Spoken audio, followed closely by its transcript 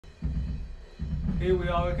Here we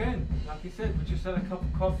are again. Like you said, we just had a cup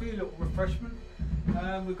of coffee, a little refreshment.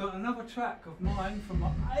 We've got another track of mine from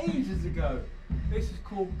ages ago. This is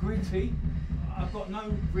called Gritty. I've got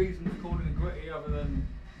no reason to call it Gritty other than,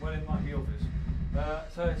 well, it might be obvious.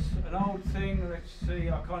 So it's an old thing. Let's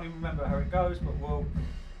see, I can't even remember how it goes, but we'll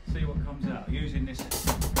see what comes out using this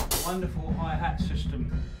wonderful hi-hat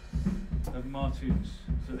system of Martin's.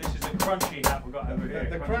 So this is the crunchy hat we've got over here.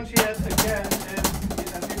 The crunchy hat again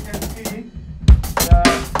is, as you can see,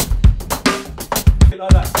 like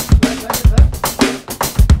that.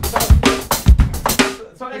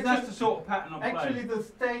 So actually, that's the sort of pattern I'm playing. Actually, the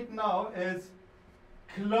state now is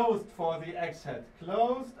closed for the X head.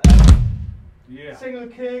 Closed and single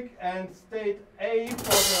kick, and state A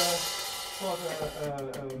for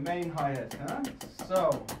the main hi-hat. Huh?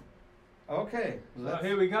 So, okay. So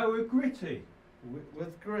here we go with Gritty.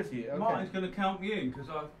 With Gritty. Okay. Martin's going to count me in because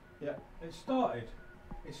it started.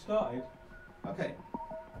 It started. Okay.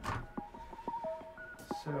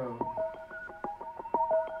 So.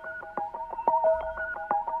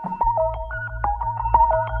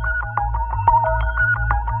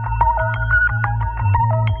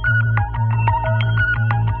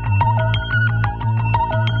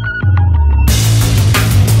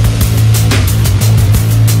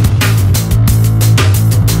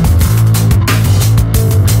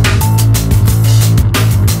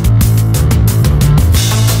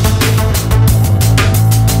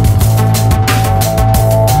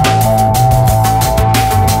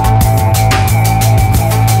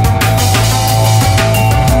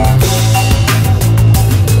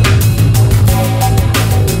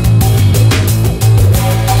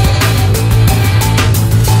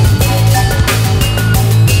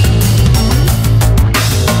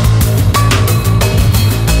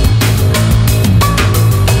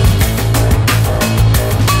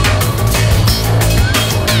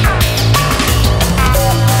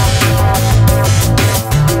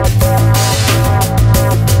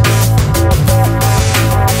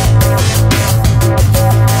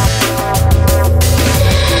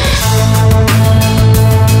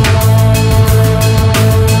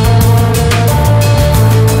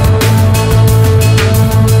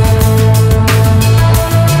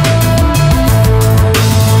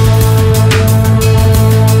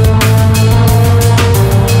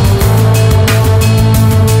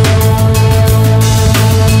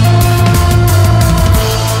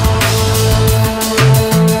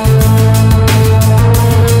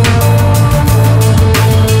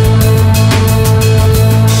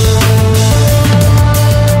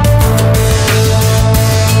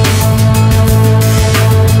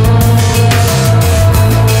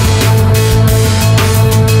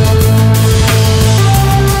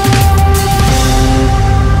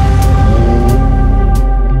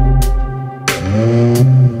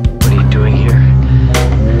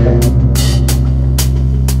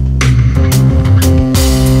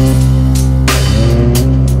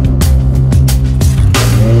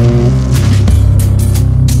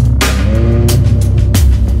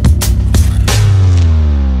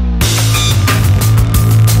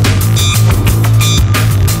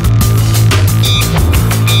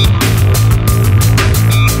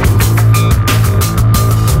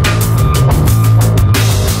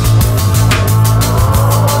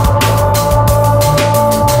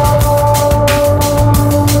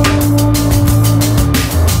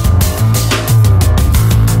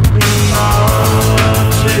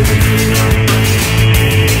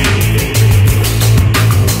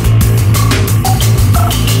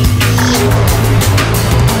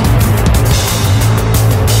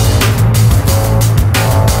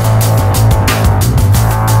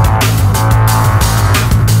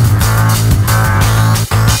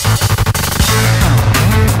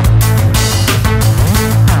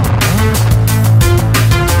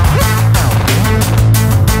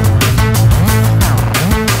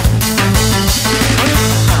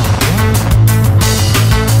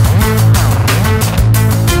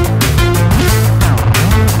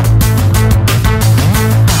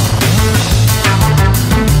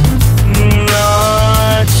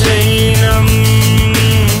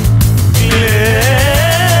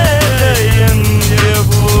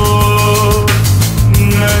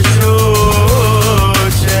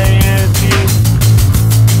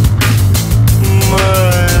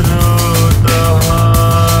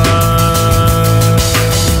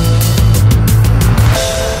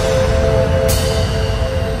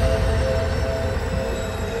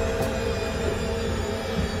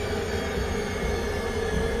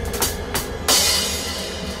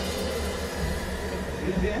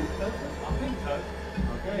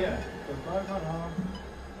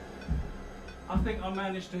 I think I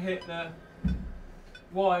managed to hit the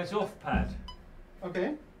wires off pad.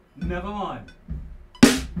 Okay. Never mind.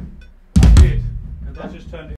 I did. Because I just turned it